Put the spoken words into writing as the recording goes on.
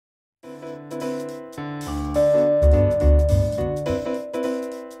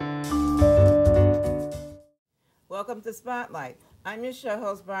Welcome to Spotlight. I'm your show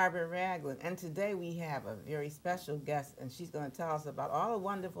host, Barbara Ragland, and today we have a very special guest, and she's going to tell us about all the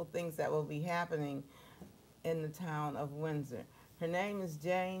wonderful things that will be happening in the town of Windsor. Her name is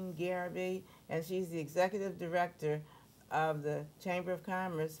Jane Garibay, and she's the executive director of the Chamber of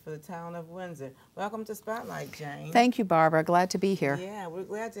Commerce for the town of Windsor. Welcome to Spotlight, Jane. Thank you, Barbara. Glad to be here. Yeah, we're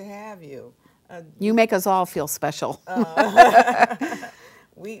glad to have you. You make us all feel special.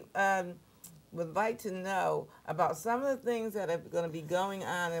 We would like to know about some of the things that are going to be going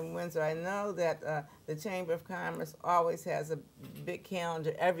on in Windsor. I know that the Chamber of Commerce always has a big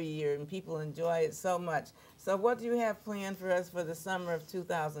calendar every year, and people enjoy it so much. So what do you have planned for us for the summer of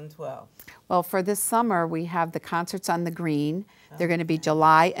 2012? Well, for this summer, we have the concerts on the Green. They're going to be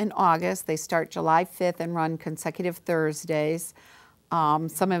July and August. They start July 5th and run consecutive Thursdays.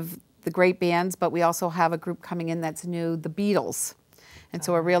 Some of the great bands, but we also have a group coming in that's new, the Beatles. And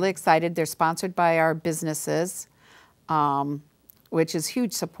so we're really excited. They're sponsored by our businesses, which is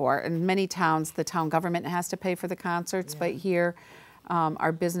huge support. In many towns, the town government has to pay for the concerts, but here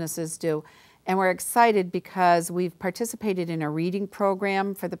our businesses do. And we're excited because we've participated in a reading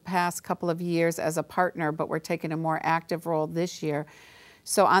program for the past couple of years as a partner, but we're taking a more active role this year.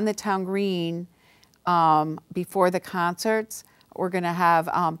 So on the town green, before the concerts, we're going to have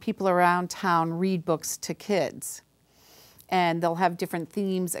people around town read books to kids. And they'll have different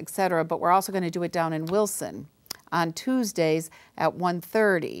themes, etc. But we're also going to do it down in Wilson on Tuesdays at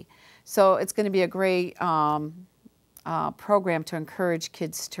 1:30. So it's going to be a great program to encourage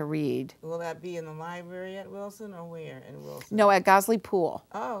kids to read. Will that be in the library at Wilson or where in Wilson? No, at Gosley Pool.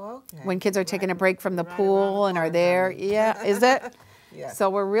 Oh, okay. When kids are taking a break from the pool and are there. Yeah, is it? Yeah. So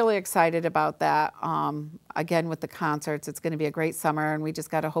we're really excited about that. Again, with the concerts, it's going to be a great summer, and we just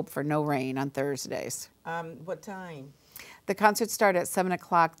got to hope for no rain on Thursdays. What time? The concerts start at 7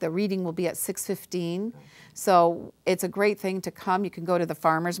 o'clock. The reading will be at 6:15. So it's a great thing to come. You can go to the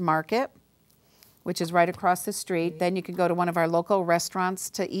farmer's market, which is right across the street. Then you can go to one of our local restaurants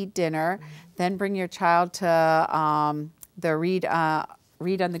to eat dinner. Then bring your child to the Read on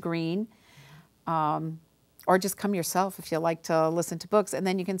the Green. Or just come yourself if you like to listen to books. And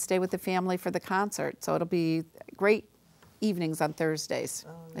then you can stay with the family for the concert. So it'll be great evenings on Thursdays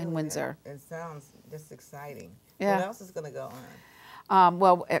in Windsor. It sounds just exciting. Yeah. What else is going to go on?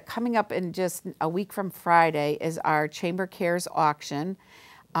 Well, coming up in just a week from Friday is our Chamber Cares auction.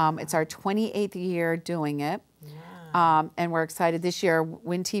 It's our 28th year doing it. Wow. And we're excited. This year,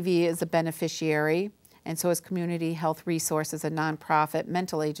 WinTV is a beneficiary, and so is Community Health Resources, a nonprofit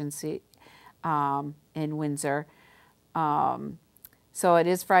mental agency in Windsor. So it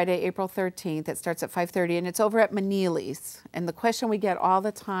is Friday, April 13th. It starts at 5:30, and it's over at Meneely's. And the question we get all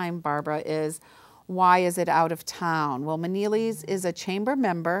the time, Barbara, is why is it out of town? Well, Meneely's is a chamber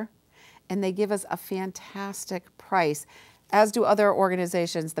member, and they give us a fantastic price, as do other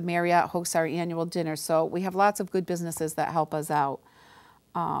organizations. The Marriott hosts our annual dinner, so we have lots of good businesses that help us out.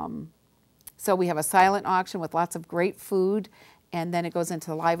 So we have a silent auction with lots of great food, and then it goes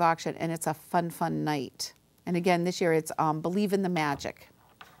into the live auction, and it's a fun, fun night. And again, this year it's Believe in the Magic.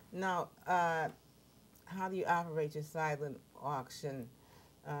 Now, how do you operate your silent auction?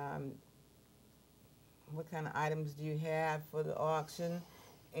 What kind of items do you have for the auction?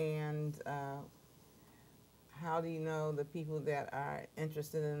 And how do you know the people that are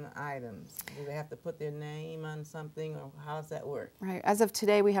interested in the items? Do they have to put their name on something, or how does that work? Right. As of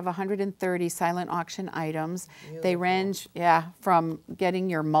today, we have 130 silent auction items. Beautiful. They range, from getting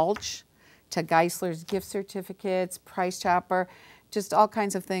your mulch to Geisler's gift certificates, Price Chopper, just all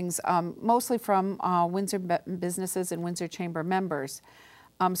kinds of things, mostly from Windsor businesses and Windsor Chamber members.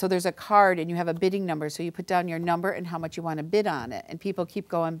 So there's a card, and you have a bidding number, so you put down your number and how much you want to bid on it, and people keep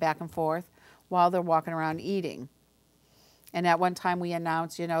going back and forth while they're walking around eating. And at one time we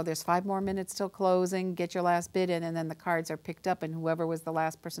announced, there's 5 more minutes till closing, get your last bid in, and then the cards are picked up, and whoever was the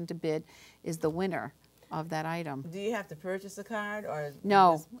last person to bid is the winner of that item. Do you have to purchase a card, or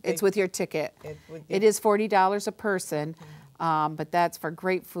no? It's with your ticket. It is $40 a person, but that's for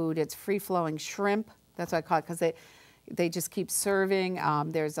great food. It's free-flowing shrimp. That's what I call it, because they just keep serving.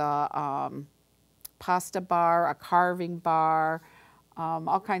 There's a pasta bar, a carving bar,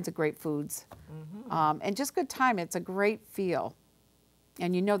 all kinds of great foods, and just good time. It's a great feel.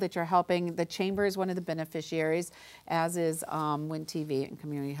 And you know that you're helping. The Chamber is one of the beneficiaries, as is WinTV and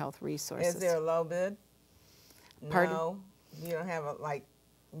Community Health Resources. Is there a low bid? Pardon? No, you don't have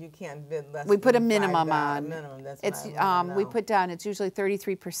you can't bid less. We put a than minimum $5 on. Minimum. That's It's what I wanna we know. put down. It's usually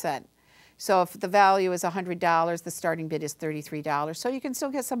 33%. So if the value is $100, the starting bid is $33. So you can still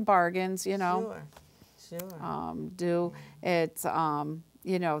get some bargains, Sure. It's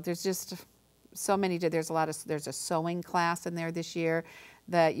there's just so many, there's a sewing class in there this year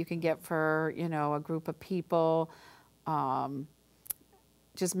that you can get for, you know, a group of people.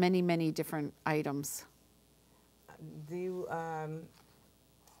 Just many, many different items. Do you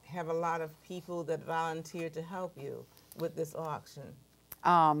have a lot of people that volunteer to help you with this auction?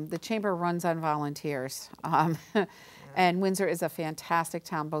 The chamber runs on volunteers. And Windsor is a fantastic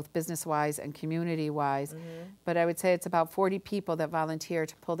town, both business-wise and community-wise. But I would say it's about 40 people that volunteer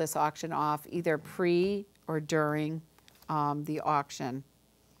to pull this auction off, either pre or during the auction.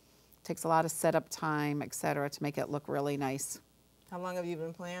 It takes a lot of setup time, et cetera, to make it look really nice. How long have you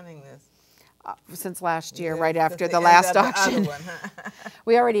been planning this? Since last year, Yeah, right after since the end last of the other auction. one, huh?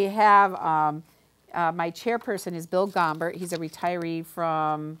 We already have, my chairperson is Bill Gombert. He's a retiree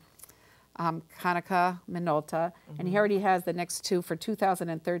from Conica, Minolta, and he already has the next two for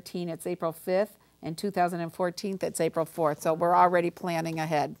 2013. It's April 5th, and 2014, it's April 4th. So we're already planning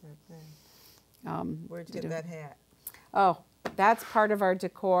ahead. Okay. Where'd you get that hat? Oh, that's part of our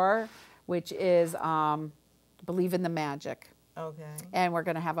decor, which is Believe in the Magic. Okay. And we're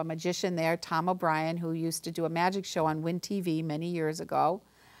going to have a magician there, Tom O'Brien, who used to do a magic show on Win TV many years ago.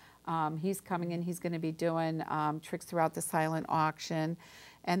 He's coming in. He's going to be doing tricks throughout the silent auction.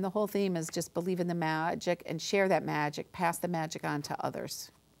 And the whole theme is just believe in the magic and share that magic, pass the magic on to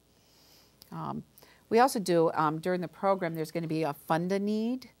others. We also do, during the program, there's going to be a Fund a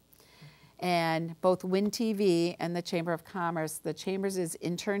Need. And both Win TV and the Chamber of Commerce, the Chambers is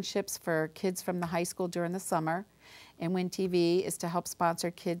internships for kids from the high school during the summer. And Win TV is to help sponsor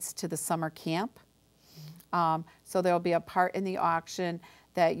kids to the summer camp. So there'll be a part in the auction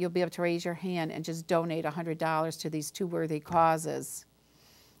that you'll be able to raise your hand and just donate $100 to these two worthy causes.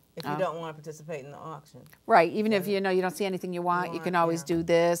 If you don't want to participate in the auction. Right, even if you know you don't see anything you want, you can always do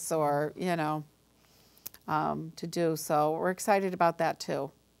this or, you know, to do. So we're excited about that too.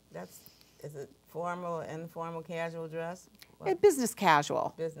 Is it formal or informal casual dress? Business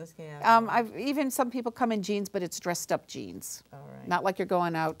casual. Business casual. Even some people come in jeans, but it's dressed up jeans. All right. Not like you're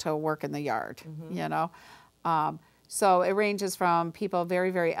going out to work in the yard, you know. So it ranges from people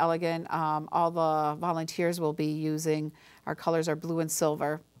very, very elegant. All the volunteers will be using, our colors are blue and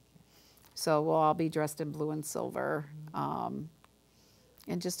silver. So we'll all be dressed in blue and silver. And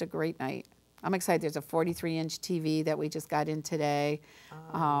just a great night. I'm excited. There's a 43-inch TV that we just got in today.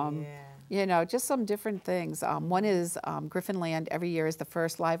 Yeah. You know, just some different things. One is Griffin Land every year is the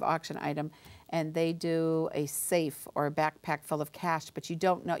first live auction item, and they do a safe or a backpack full of cash, but you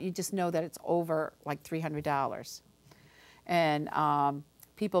don't know, you just know that it's over like $300. And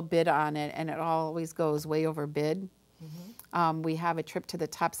people bid on it, and it always goes way over bid. We have a trip to the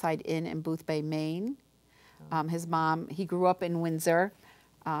Topside Inn in Booth Bay, Maine. His mom, he grew up in Windsor,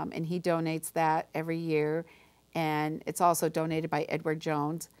 and he donates that every year. And it's also donated by Edward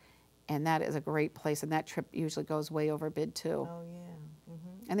Jones. And that is a great place, and that trip usually goes way over bid too. Oh, yeah.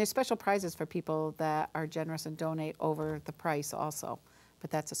 And there's special prizes for people that are generous and donate over the price also, but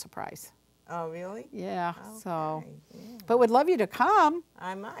that's a surprise. Oh, really? Yeah, Okay. so. Yeah. But would love you to come.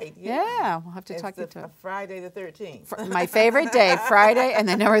 I might, Yeah, we'll have to talk you It's to Friday the 13th. my favorite day, Friday, and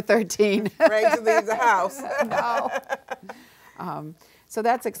then number 13. Afraid to leave the house. No. So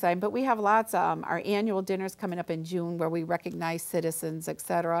that's exciting, but we have lots. Our annual dinner's coming up in June where we recognize citizens, et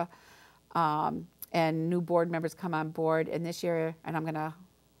cetera. And new board members come on board. And this year, and I'm gonna,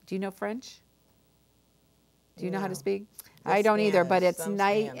 do you know French? Do you know how to No. speak? Just I don't either, but Spanish, it's some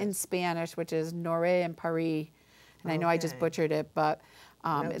night Spanish. in Spanish, which is Noré in Paris. And I know I just Okay. butchered it, but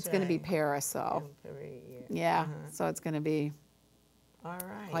it's gonna be Okay. Paris, so. In Paris, Yeah, so it's gonna be All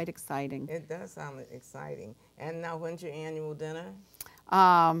right. quite exciting. It does sound exciting. And now, when's your annual dinner?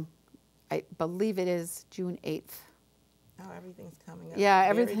 I believe it is June 8th. Oh, everything's coming up. Yeah, very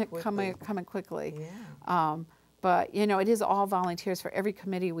everything quickly. coming quickly. Yeah. But, you know, it is all volunteers for every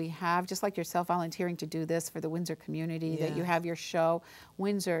committee we have, just like yourself volunteering to do this for the Windsor community, that you Yeah. have your show.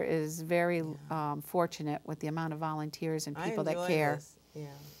 Windsor is very fortunate with the amount of volunteers and people I that enjoy care. this. Yeah.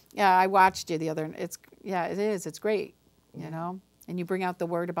 Yeah, I watched you the other, it is, it's great, Yeah. you know, and you bring out the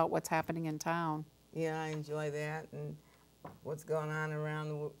word about what's happening in town. Yeah, I enjoy that and what's going on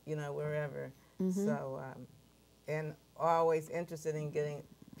around, wherever. So, and always interested in getting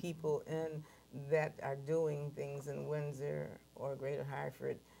people in that are doing things in Windsor or Greater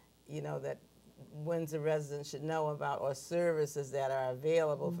Hartford, that Windsor residents should know about, or services that are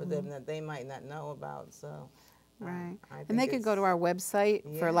available for them that they might not know about. So, Right. I And they think could go to our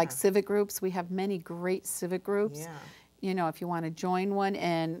website for like Yeah. civic groups. We have many great civic groups. Yeah. You know, if you want to join one,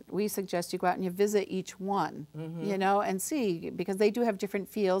 and we suggest you go out and you visit each one, you know, and see, because they do have different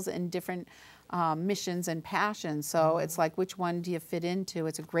feels and different missions and passions. So it's like, which one do you fit into?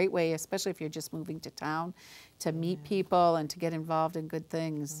 It's a great way, especially if you're just moving to town, to meet people and to get involved in good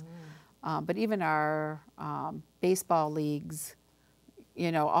things. But even our baseball leagues,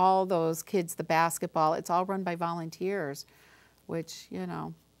 you know, all those kids, the basketball, it's all run by volunteers, which, you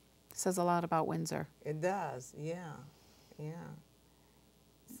know, says a lot about Windsor. It does, yeah, yeah.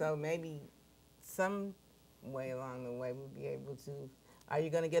 So maybe some way along the way we'll be able to. Are you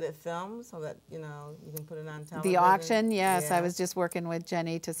going to get it filmed so that, you know, you can put it on television? The auction, yes. Yeah. I was just working with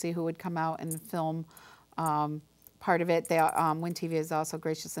Jenny to see who would come out and film part of it. They, Win TV is also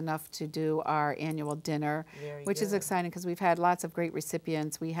gracious enough to do our annual dinner, which is exciting because we've had lots of great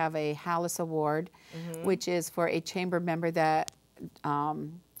recipients. We have a Hallis Award, which is for a chamber member that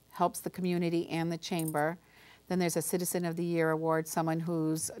helps the community and the chamber. Then there's a Citizen of the Year Award, someone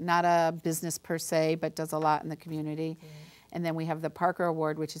who's not a business per se, but does a lot in the community. And then we have the Parker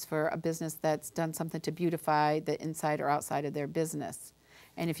Award, which is for a business that's done something to beautify the inside or outside of their business.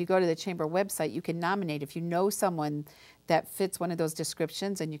 And if you go to the chamber website, you can nominate. If you know someone that fits one of those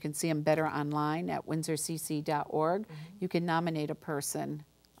descriptions, and you can see them better online at windsorcc.org, you can nominate a person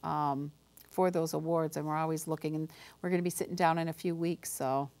for those awards. And we're always looking, and we're going to be sitting down in a few weeks.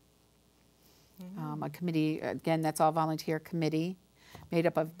 So a committee, again, that's all volunteer committee, made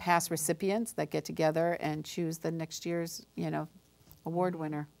up of past recipients that get together and choose the next year's, you know, award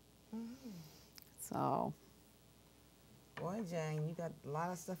winner. So. Boy, Jane, you got a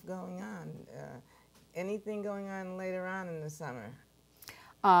lot of stuff going on. Anything going on later on in the summer?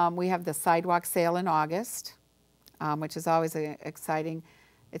 We have the sidewalk sale in August, which is always exciting.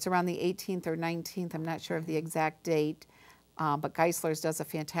 It's around the 18th or 19th. I'm not sure of the exact date, but Geisler's does a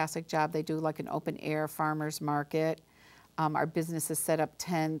fantastic job. They do like an open air farmers market. Our businesses set up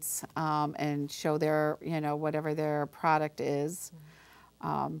tents and show their, you know, whatever their product is.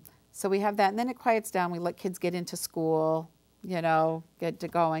 So we have that, and then it quiets down. We let kids get into school, you know, get to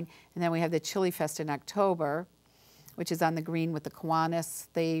going. And then we have the Chili Fest in October, which is on the green with the Kiwanis.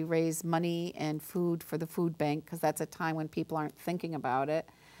 They raise money and food for the food bank because that's a time when people aren't thinking about it.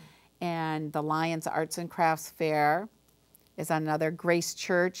 And the Lions Arts and Crafts Fair is on another. Grace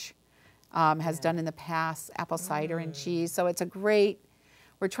Church has done in the past apple cider and cheese. So it's a great,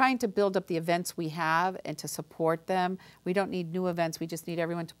 we're trying to build up the events we have and to support them. We don't need new events. We just need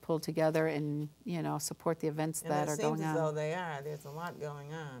everyone to pull together and, you know, support the events that are going on. And it seems as though they are. There's a lot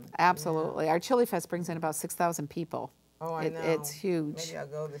going on. Absolutely. Our Chili Fest brings in about 6,000 people. Oh, I know. It's huge. Maybe I'll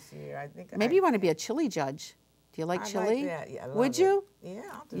go this year. I think. Maybe you want to be a chili judge. Do you like chili? Like that. Yeah, I love Would you? Yeah,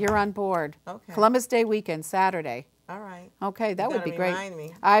 I'll do You're on board. Okay. Columbus Day weekend, Saturday. All right. Okay, that would be great. Remind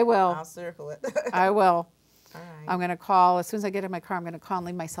me. I will. I'll circle it. I will. All right. I'm going to call, as soon as I get in my car, I'm going to call and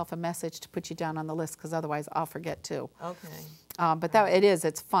leave myself a message to put you down on the list because otherwise I'll forget too. Okay. But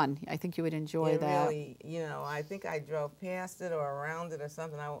it's fun. I think you would enjoy that. Really, you know, I think I drove past it or around it or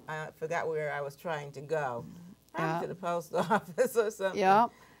something. I forgot where I was trying to go. Probably to the post office or something. Yeah.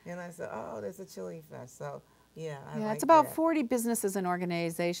 And I said, oh, there's a Chili Fest. So, yeah, I Yeah, like it's about that. 40 businesses and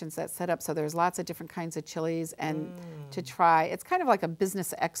organizations that set up, so there's lots of different kinds of chilies and to try. It's kind of like a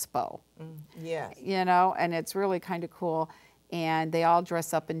business expo. Yes. You know, and it's really kind of cool. And they all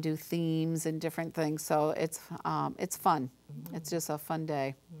dress up and do themes and different things, so it's fun. It's just a fun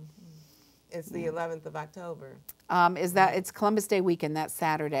day. It's the 11th of October. It's Columbus Day weekend, that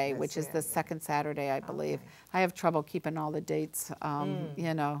Saturday, That which is the second Saturday, I believe. Okay. I have trouble keeping all the dates,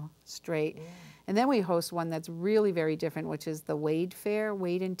 you know, straight. Yeah. And then we host one that's really very different, which is the Wade Fair,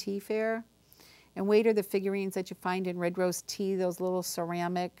 Wade and Tea Fair. And Wade are the figurines that you find in Red Rose Tea, those little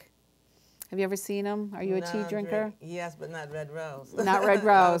ceramic. Have you ever seen them? Are you a tea drinker? Yes, but not Red Rose. Not Red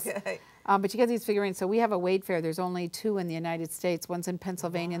Rose. Okay. But you get these figurines. So we have a Wade Fair. There's only 2 in the United States. One's in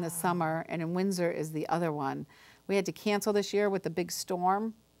Pennsylvania in the summer, and in Windsor is the other one. We had to cancel this year with the big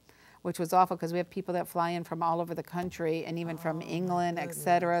storm, which was awful because we have people that fly in from all over the country and even from England, et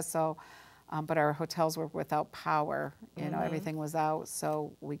cetera. So, but our hotels were without power. You know, everything was out,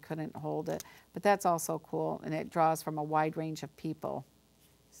 so we couldn't hold it. But that's also cool, and it draws from a wide range of people.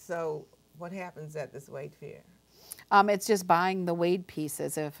 So what happens at this Wade Fair? It's just buying the Wade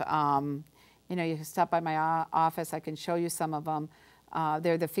pieces. If you know, you stop by my office, I can show you some of them.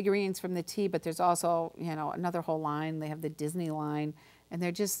 They're the figurines from the tea, but there's also, you know, another whole line. They have the Disney line, and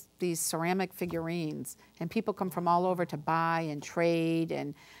they're just these ceramic figurines. And people come from all over to buy and trade.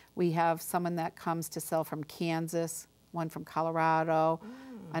 And we have someone that comes to sell from Kansas, one from Colorado,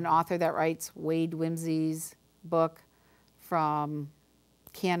 an author that writes Wade Whimsy's book from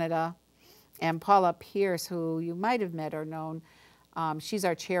Canada. And Paula Pierce, who you might have met or known, she's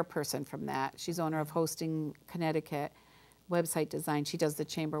our chairperson from that. She's owner of Hosting Connecticut, website design. She does the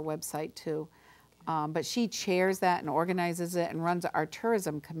chamber website too. But she chairs that and organizes it and runs our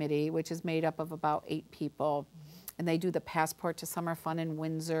tourism committee, which is made up of about 8 people. And they do the Passport to Summer Fun in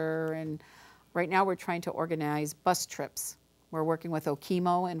Windsor. And right now we're trying to organize bus trips. We're working with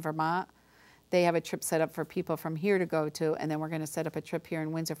Okemo in Vermont. They have a trip set up for people from here to go to, and then we're going to set up a trip here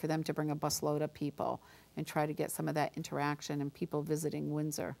in Windsor for them to bring a busload of people and try to get some of that interaction and people visiting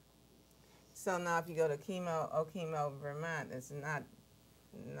Windsor. So now if you go to Okemo, Vermont, it's not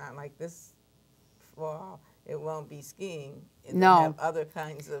like this fall. It won't be skiing. No. They have other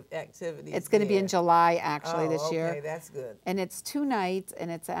kinds of activities. It's going to be in July, actually, this year. Okay, that's good. And it's 2 nights,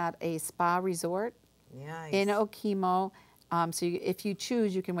 and it's at a spa resort Nice. in Okemo. So if you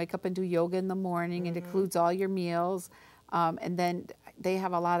choose, you can wake up and do yoga in the morning. It includes all your meals. And then they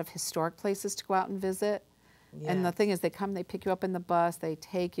have a lot of historic places to go out and visit. And the thing is, they come, they pick you up in the bus, they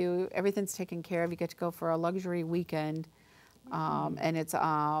take you, everything's taken care of. You get to go for a luxury weekend. And it's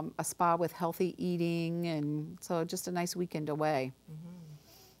a spa with healthy eating, and so just a nice weekend away.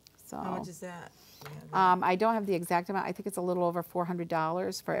 So, how much is that? I don't have the exact amount. I think it's a little over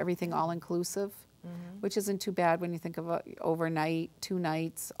 $400 for everything all-inclusive, which isn't too bad when you think of overnight, 2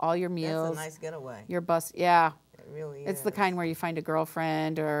 nights, all your meals. That's a nice getaway. Your bus, yeah. It really It's is. the kind where you find a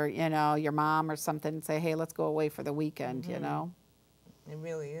girlfriend or, you know, your mom or something and say, hey, let's go away for the weekend, you know. It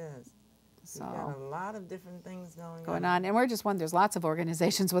really is. So We've got a lot of different things going on. And we're just one, there's lots of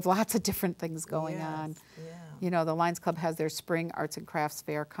organizations with lots of different things going on. Yeah. You know, the Lions Club has their Spring Arts and Crafts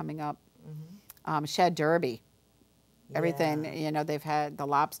Fair coming up. Shad Derby. Everything, you know, they've had the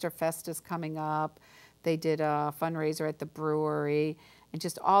Lobster Fest is coming up. They did a fundraiser at the brewery. And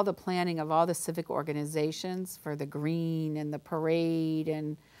just all the planning of all the civic organizations for the green and the parade.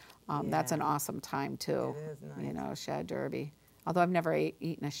 And that's an awesome time, too. It is nice. You know, Shad Derby. Although I've never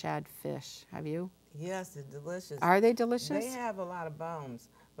eaten a shad fish. Have you? Yes, they're delicious. Are they delicious? They have a lot of bones.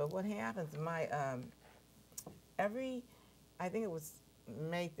 But what happens, I think it was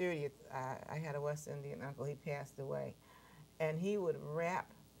May 30th, I had a West Indian uncle, he passed away. And he would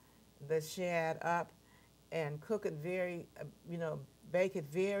wrap the shad up and cook it bake it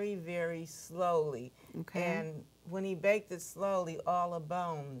very, very slowly. Okay. And when he baked it slowly, all the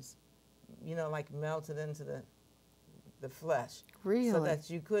bones, like melted into the flesh. Really? So that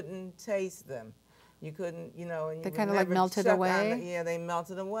you couldn't taste them. You couldn't, and They you kind of like never melted chuck away? on yeah, they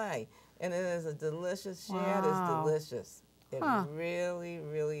melted away. And it is a delicious shad. Wow. It's delicious. It really,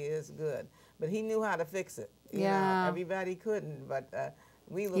 really is good. But he knew how to fix it. You know, everybody couldn't, but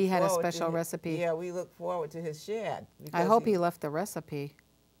we look He had a forward to special recipe. Yeah, we look forward to his shad. I hope he left the recipe.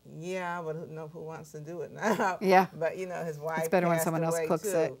 Yeah, but who wants to do it now? Yeah. But, his wife It's better when passed someone else away, cooks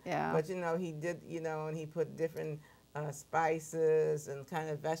too. it, yeah. But, he did, and he put different spices and kind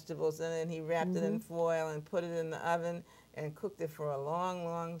of vegetables in it, and he wrapped it in foil and put it in the oven and cooked it for a long,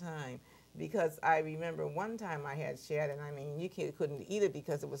 long time. Because I remember one time I had shad, and you couldn't eat it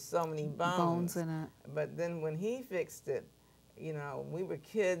because there was so many bones. Bones in it. But then when he fixed it, we were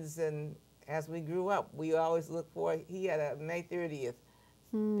kids, and as we grew up, we always looked for, he had a May 30th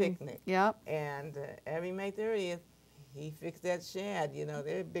picnic. Yep. And every May 30th, he fixed that shad.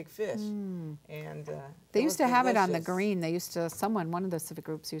 They're big fish. And They used to have it on the delicious. green. They used to, one of the civic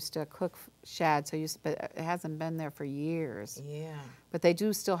groups used to cook shad, but it hasn't been there for years. Yeah, But they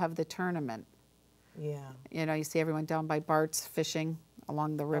do still have the tournament. yeah. You see everyone down by Bart's fishing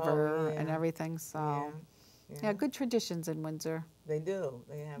along the river and yeah. everything. So, yeah, good traditions in Windsor. They do.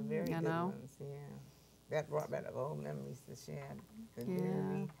 They have very good know? ones. Yeah, that brought back old memories. The shad, the Yeah.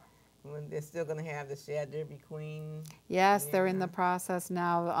 derby. When they're still going to have the shad derby queen. Yes, they're in the Yeah. process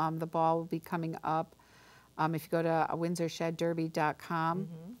now. The ball will be coming up. If you go to WindsorShadDerby.com,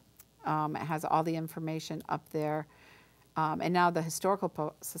 it has all the information up there. And now the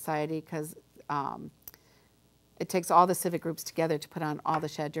Historical Society, because it takes all the civic groups together to put on all the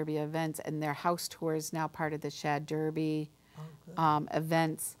Shad Derby events, and their house tour is now part of the Shad Derby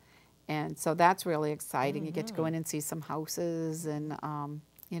events. And so that's really exciting. You get to go in and see some houses, and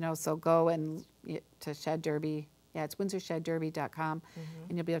so go to Shad Derby. Yeah, it's WindsorShadDerby.com,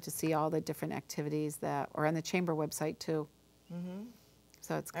 and you'll be able to see all the different activities that are on the chamber website too.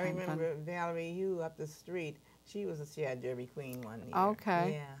 So it's I kind of fun. remember Valerie Yu up the street. She was a shad derby queen one year.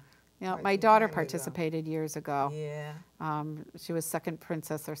 Okay. Yeah. Yeah, Quite my some daughter time ago. participated years ago. Yeah. She was second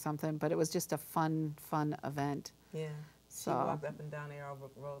princess or something, but it was just a fun event. Yeah. She So- walked up and down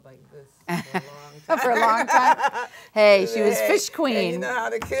Arrowbrook Road like this for a long time. For a long time. Hey, she was fish And queen. you know how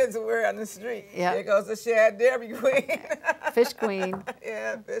the kids were on the street. Yeah. There goes the shad derby queen. Fish queen.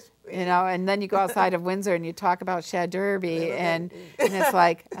 Yeah, fish queen. And then you go outside of Windsor and you talk about Shad Derby, and it's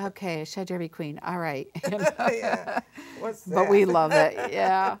like, okay, Shad Derby queen, all right. Yeah. What's that? But we love it,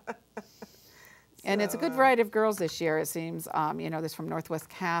 yeah. And it's a good variety of girls this year, it seems. You know, there's from Northwest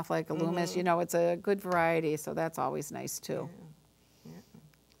Catholic, Loomis, you know, it's a good variety, so that's always nice too. Yeah.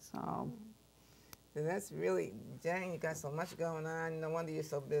 So. So that's really, Jane, you got so much going on. No wonder you're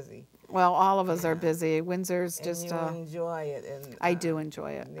so busy. Well, all of us are busy. Windsor's And just. you enjoy it. And I do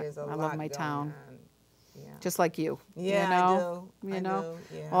enjoy it. There's a I lot love my going town. on. Yeah. Just like you. Yeah, you know? I You know?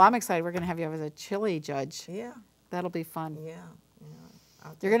 do. Yeah. Well, I'm excited. We're going to have you as a chili judge. Yeah. That'll be fun. Yeah.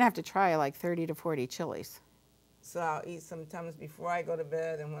 You're going to have to try like 30 to 40 chilies. So I'll eat some Tums before I go to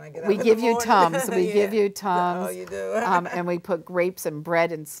bed, and when I get up We in the give you morning- Tums. We Yeah. give you Tums. Oh, you do? And we put grapes and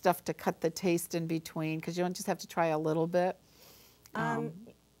bread and stuff to cut the taste in between, because you don't just have to try a little bit. No,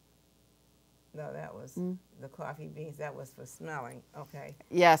 that was the coffee beans. That was for smelling. Okay.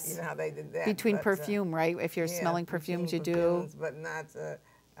 Yes. You know how they did that. Between but, perfume, right? If you're smelling perfumes, you do. But not.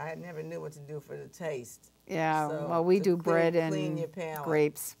 I never knew what to do for the taste. Yeah. So well, we to do bread clean your and palate.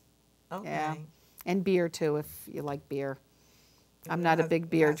 grapes. Okay. Yeah. And beer too, if you like beer. I'm Not- not a big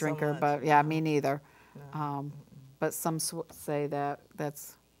beer not so drinker, much, but yeah, no. me neither. No. But some say that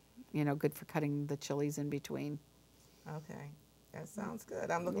that's, you know, good for cutting the chilies in between. Okay. That sounds good.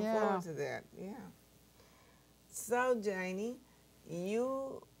 I'm looking Yeah. forward to that. Yeah. So, Janie,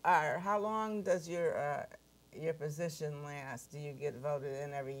 you are. How long does your position last? Do you get voted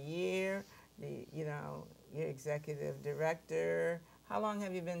in every year? You know, you're executive director. How long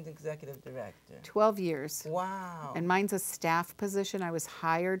have you been the executive director? 12 years. Wow. And mine's a staff position. I was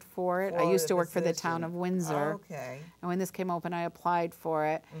hired for it. I For used the to work for the position. town of Windsor. Okay. And when this came open, I applied for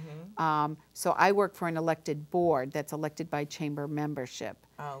it. So I work for an elected board that's elected by chamber membership.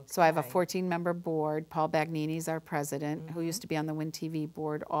 Okay. So I have a 14-member board. Paul Bagnini's our president, who used to be on the Win TV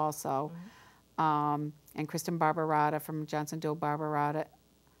board also. And Kristen Barbarata from Johnson Doe Barbarata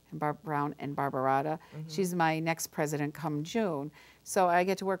and Brown and Barbarata. She's my next president come June. So I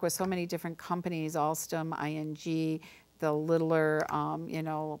get to work with so many different companies, Alstom, ING, the littler, you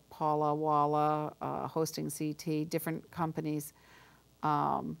know, Paula Walla, Hosting CT, different companies.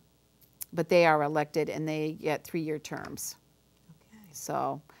 But they are elected and they get 3-year terms. Okay.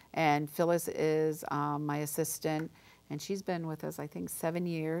 So, and Phyllis is my assistant, and she's been with us, I think, 7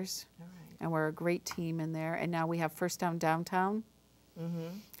 years. All right. And we're a great team in there. And now we have First Down Downtown.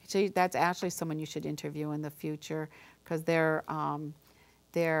 So that's actually someone you should interview in the future, because they're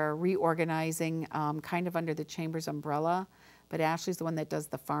reorganizing kind of under the Chamber's umbrella. But Ashley's the one that does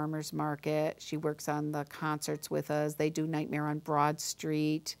the farmers market. She works on the concerts with us. They do Nightmare on Broad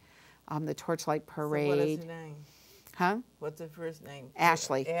Street, the Torchlight Parade. So what is her name? Huh? What's her first name?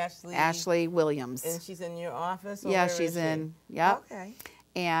 Ashley. Ashley. Ashley Williams. And she's in your office? Or Yeah, where is she's she? in. Yep. Okay.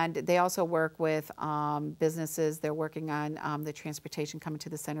 And they also work with businesses. They're working on the transportation coming to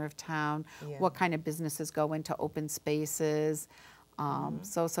the center of town, Yeah. what kind of businesses go into open spaces,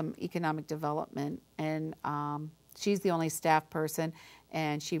 so some economic development. And she's the only staff person,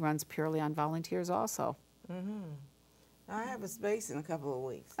 and she runs purely on volunteers also. I have a space in a couple of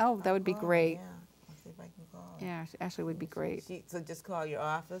weeks. Oh, that would be I'll call, great. Yeah, I'll see if I can call. her. Yeah, Ashley would be great. So just call your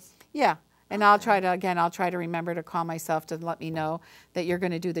office? Yeah. And I'll try to remember to call myself to let me know that you're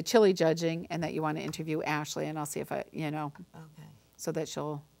going to do the chili judging and that you want to interview Ashley, and I'll see if Okay. so that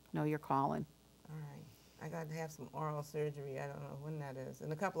she'll know you're calling. All right. I got to have some oral surgery. I don't know when that is.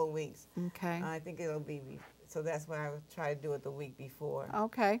 In a couple of weeks. Okay. I think it'll be, so that's why I would try to do it the week before.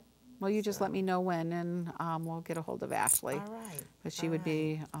 Okay. Well, you just let me know when, and we'll get a hold of Ashley. All right. But she would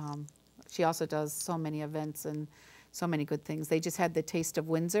be, she also does so many events and so many good things. They just had the Taste of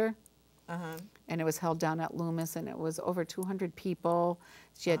Windsor. And it was held down at Loomis, and it was over 200 people.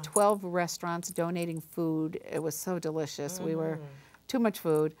 She had 12 restaurants donating food. It was so delicious. We were too much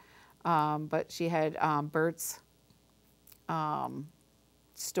food, but she had Bert's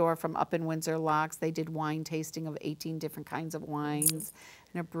store from up in Windsor Locks. They did wine tasting of 18 different kinds of wines,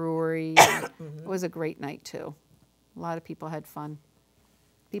 and a brewery. It was a great night too. A lot of people had fun.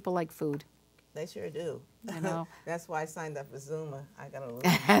 People like food. They sure do. You know. That's why I signed up for Zumba. I got a little.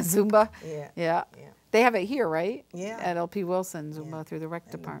 Zumba. Yeah. Yeah. Yeah. They have it here, right? Yeah. At LP Wilson, Zumba Yeah. through the rec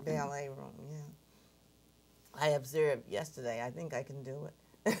In the department. ballet room, yeah. I observed yesterday. I think I can do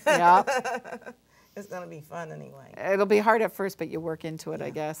it. Yeah. It's going to be fun anyway. It'll be hard at first, but you work into it, I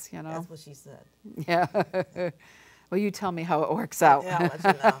Yeah. guess, you know. That's what she said. Yeah. Well, you tell me how it works out. Yeah, I'll let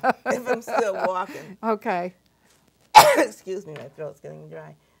you know. If I'm still walking. Okay. Excuse me, my throat's getting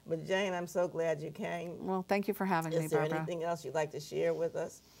dry. But Jane, I'm so glad you came. Well, thank you for having me, Is there Barbara. anything else you'd like to share with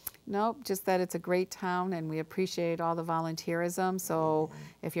us? Nope, just that it's a great town and we appreciate all the volunteerism. So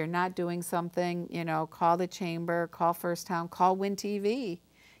if you're not doing something, you know, call the chamber, call First Town, call Win TV.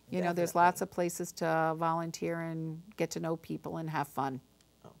 You know, there's Definitely. lots of places to volunteer and get to know people and have fun.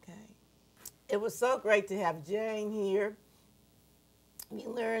 Okay. It was so great to have Jane here. We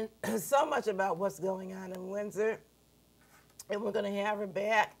learned so much about what's going on in Windsor, and we're going to have her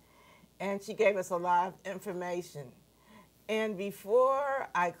back, and she gave us a lot of information. And before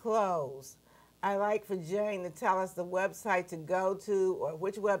I close, I'd like for Jane to tell us the website to go to, or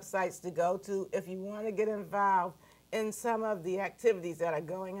which websites to go to if you want to get involved in some of the activities that are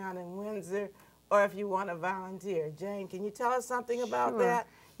going on in Windsor, or if you want to volunteer. Jane, can you tell us something about that?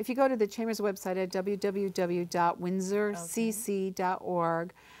 If you go to the Chamber's website at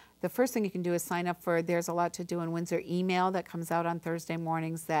www.windsorcc.org, the first thing you can do is sign up for There's a Lot to Do in Windsor email that comes out on Thursday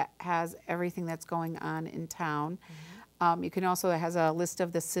mornings that has everything that's going on in town. You can also, it has a list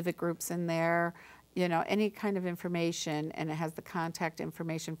of the civic groups in there, you know, any kind of information, and it has the contact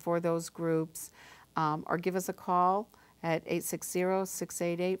information for those groups. Or give us a call at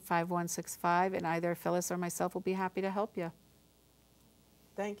 860-688-5165, and either Phyllis or myself will be happy to help you.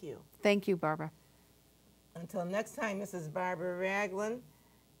 Thank you. Thank you, Barbara. Until next time, this is Barbara Ragland.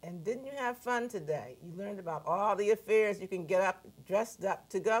 And didn't you have fun today? You learned about all the affairs you can get up, dressed up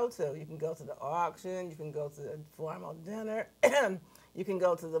to go to. You can go to the auction, you can go to the formal dinner, you can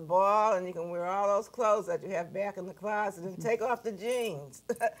go to the ball, and you can wear all those clothes that you have back in the closet and take off the jeans.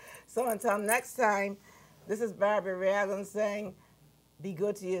 So until next time, this is Barbara Ragland saying, be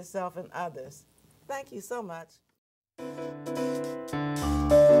good to yourself and others. Thank you so much.